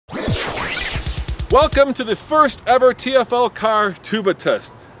Welcome to the first ever TFLcar Tuba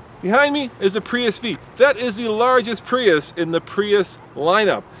test. Behind me is a Prius V. That is the largest Prius in the Prius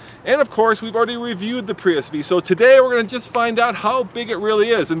lineup. And of course, we've already reviewed the Prius V. So today we're going to just find out how big it really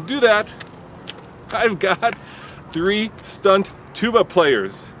is. And to do that, I've got 3 stunt tuba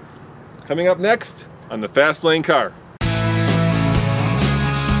players. Coming up next on the Fast Lane Car.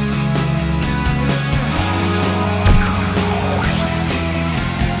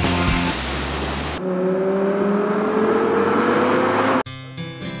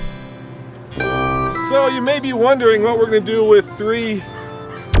 So you may be wondering what we're going to do with 3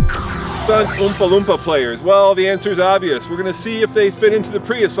 stunt Oompa Loompa players. Well, the answer is obvious. We're going to see if they fit into the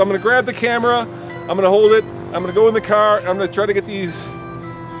Prius. So I'm going to grab the camera, I'm going to hold it, I'm going to go in the car, I'm going to try to get these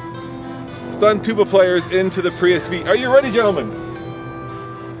stunt tuba players into the Prius V. Are you ready, gentlemen?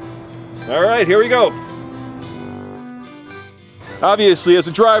 All right, here we go. Obviously, as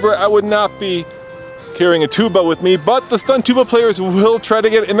a driver, I would not be carrying a tuba with me, but the stunt tuba players will try to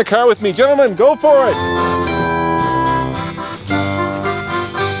get in the car with me. Gentlemen, go for it!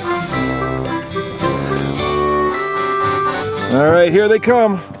 All right, here they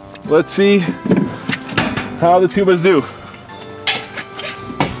come. Let's see how the tubas do.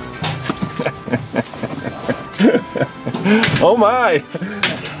 Oh my!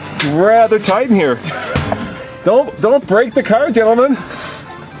 It's rather tight in here. Don't break the car, gentlemen.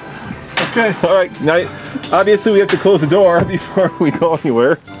 Okay, all right, now obviously we have to close the door before we go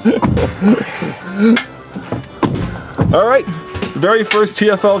anywhere. All right, the very first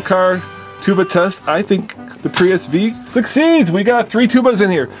TFLcar tuba test, I think the Prius V succeeds. We got 3 tubas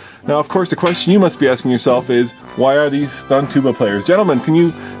in here. Now, of course, the question you must be asking yourself is, why are these stunt tuba players? Gentlemen, can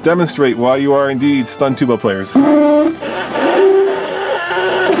you demonstrate why you are indeed stunt tuba players?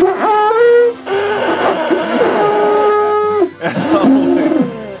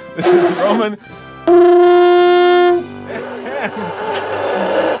 This is Roman.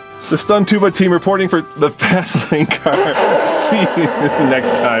 The stunt tuba team reporting for the Fast Lane Car. See you the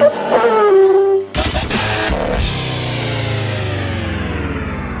next time.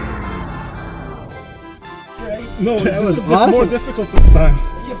 No, that was awesome. More difficult this time.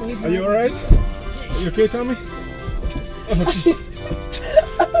 Are you alright? Are you okay, Tommy? Oh, jeez.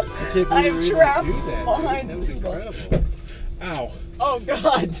 I'm trapped behind the tuba. Incredible. Ow. Oh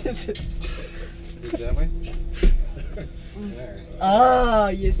God, this is... That way? Ah,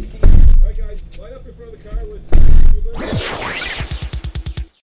 yes. Alright guys, line up in front of the car with